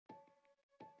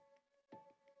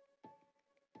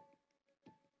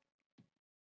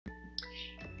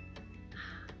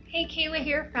Hey, Kayla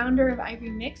here, founder of Ivory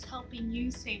Mix, helping you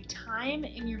save time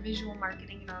in your visual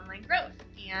marketing and online growth.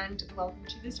 And welcome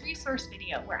to this resource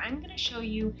video where I'm going to show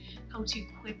you how to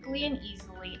quickly and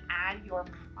easily add your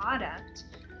product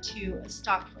to a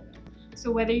stock photo. So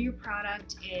whether your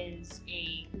product is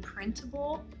a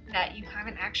printable that you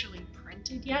haven't actually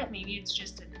printed yet, maybe it's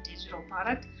just a digital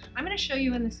product, I'm going to show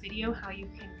you in this video how you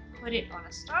can put it on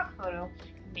a stock photo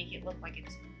and make it look like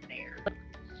it's there.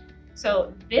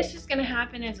 So this is going to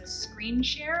happen as a screen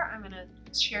share. I'm going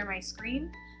to share my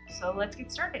screen. So let's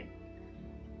get started.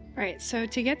 All right, so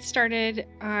to get started,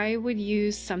 I would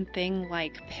use something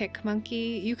like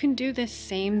PicMonkey. You can do this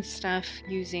same stuff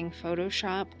using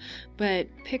Photoshop, but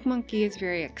PicMonkey is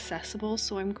very accessible,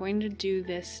 so I'm going to do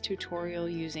this tutorial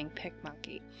using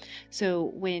PicMonkey.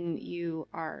 So when you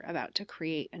are about to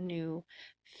create a new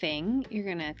thing, you're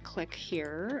going to click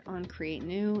here on Create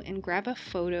New and grab a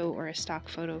photo or a stock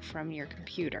photo from your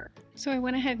computer. So I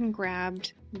went ahead and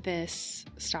grabbed this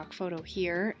stock photo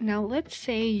here. Now let's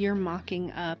say you're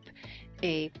mocking up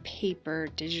a paper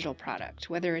digital product,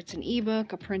 whether it's an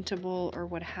ebook, a printable, or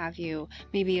what have you.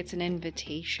 Maybe it's an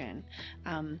invitation.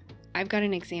 I've got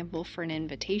an example for an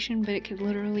invitation, but it could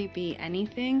literally be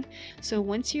anything. So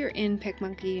once you're in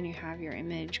PicMonkey and you have your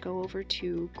image, go over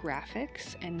to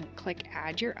Graphics and click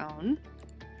Add Your Own.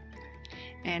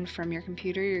 And from your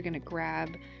computer, you're going to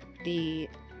grab the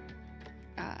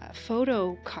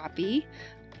photo copy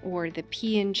or the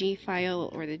PNG file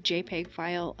or the JPEG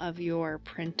file of your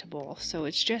printable. So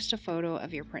it's just a photo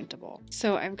of your printable.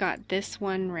 So I've got this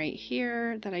one right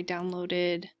here that I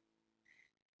downloaded,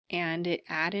 and it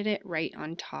added it right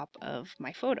on top of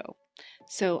my photo.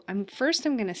 So first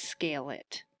I'm going to scale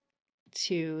it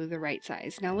to the right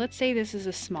size. Now let's say this is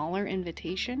a smaller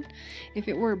invitation. If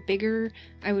it were bigger,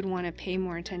 I would want to pay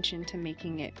more attention to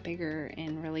making it bigger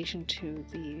in relation to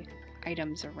the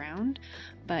items around,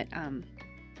 but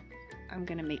I'm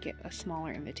going to make it a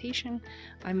smaller invitation.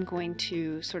 I'm going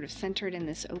to sort of center it in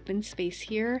this open space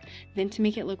here. Then to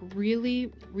make it look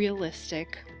really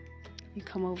realistic, you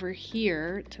come over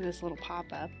here to this little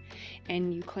pop-up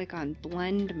and you click on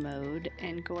blend mode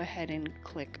and go ahead and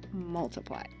click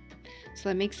multiply. So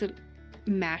that makes it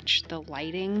match the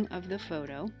lighting of the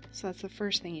photo. So that's the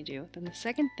first thing you do. Then the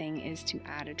second thing is to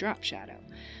add a drop shadow.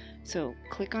 So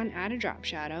click on add a drop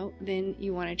shadow, then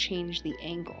you want to change the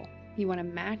angle. You want to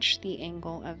match the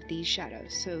angle of these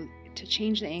shadows. So to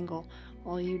change the angle,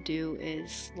 all you do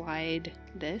is slide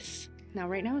this. Now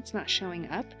right now it's not showing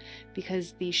up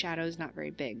because the shadow is not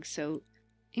very big, so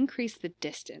increase the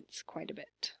distance quite a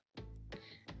bit.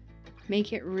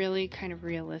 Make it really kind of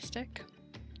realistic,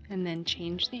 and then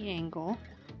change the angle.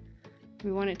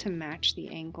 We want it to match the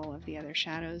angle of the other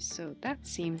shadows, so that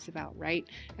seems about right.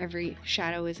 Every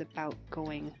shadow is about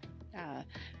going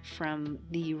from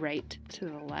the right to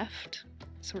the left,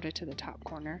 sort of to the top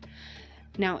corner.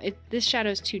 Now this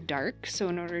shadow is too dark, so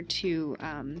in order to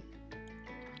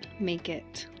make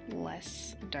it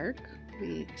less dark,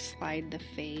 we slide the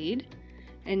fade,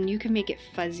 and you can make it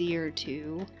fuzzier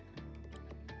too.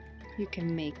 You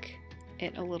can make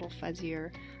it a little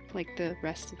fuzzier like the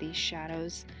rest of these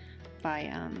shadows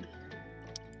by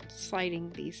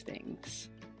sliding these things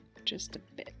just a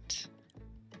bit.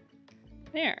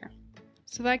 There.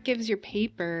 So that gives your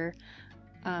paper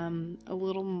a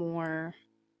little more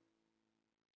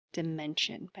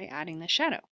dimension by adding the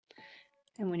shadow.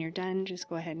 And when you're done, just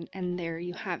go ahead and there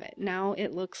you have it. Now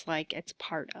it looks like it's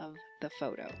part of the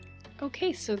photo.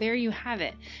 Okay, so there you have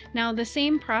it. Now the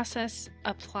same process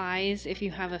applies if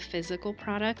you have a physical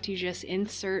product. You just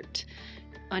insert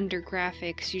under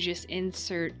graphics, you just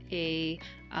insert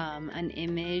an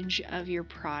image of your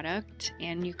product,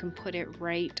 and you can put it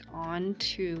right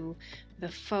onto the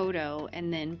photo,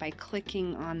 and then by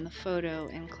clicking on the photo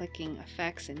and clicking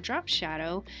effects and drop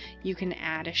shadow, you can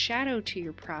add a shadow to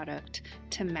your product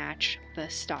to match the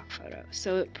stock photo.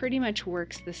 So it pretty much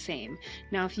works the same.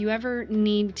 Now if you ever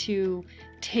need to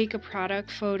take a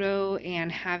product photo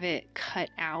and have it cut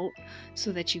out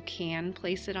so that you can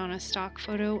place it on a stock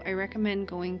photo, I recommend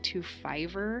going to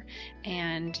Fiverr,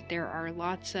 and there are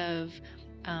lots of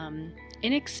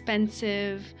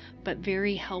inexpensive but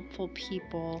very helpful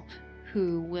people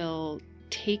who will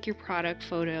take your product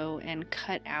photo and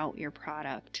cut out your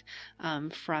product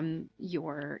from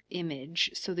your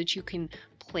image so that you can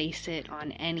place it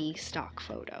on any stock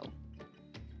photo.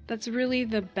 That's really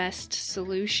the best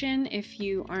solution if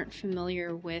you aren't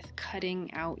familiar with cutting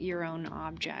out your own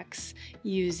objects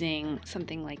using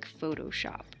something like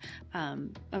Photoshop.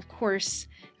 Of course,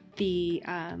 the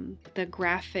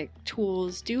graphic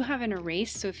tools do have an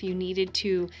erase, so if you needed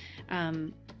to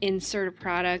insert a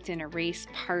product and erase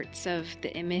parts of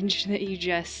the image that you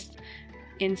just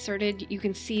inserted, you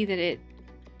can see that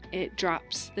it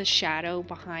drops the shadow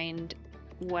behind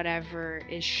whatever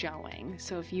is showing.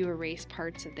 So if you erase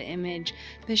parts of the image,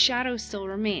 the shadow still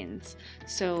remains.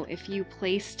 So if you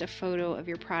placed a photo of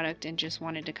your product and just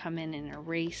wanted to come in and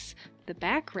erase the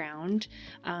background,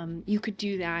 you could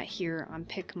do that here on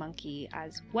PicMonkey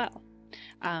as well.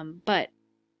 But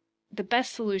the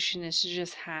best solution is to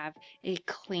just have a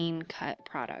clean cut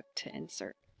product to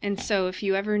insert. And so if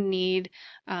you ever need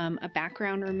a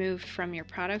background removed from your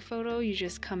product photo, you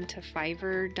just come to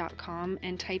Fiverr.com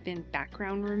and type in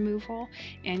background removal,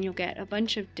 and you'll get a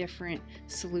bunch of different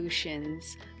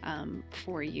solutions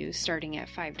for you starting at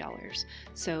 $5.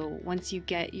 So once you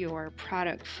get your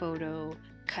product photo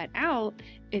cut out,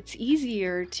 it's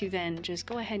easier to then just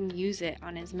go ahead and use it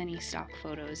on as many stock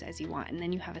photos as you want, and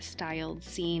then you have a styled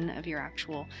scene of your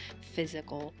actual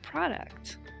physical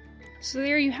product. So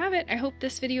there you have it. I hope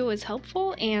this video was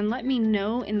helpful, and let me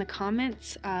know in the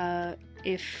comments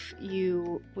if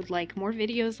you would like more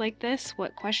videos like this,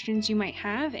 what questions you might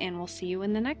have, and we'll see you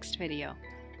in the next video.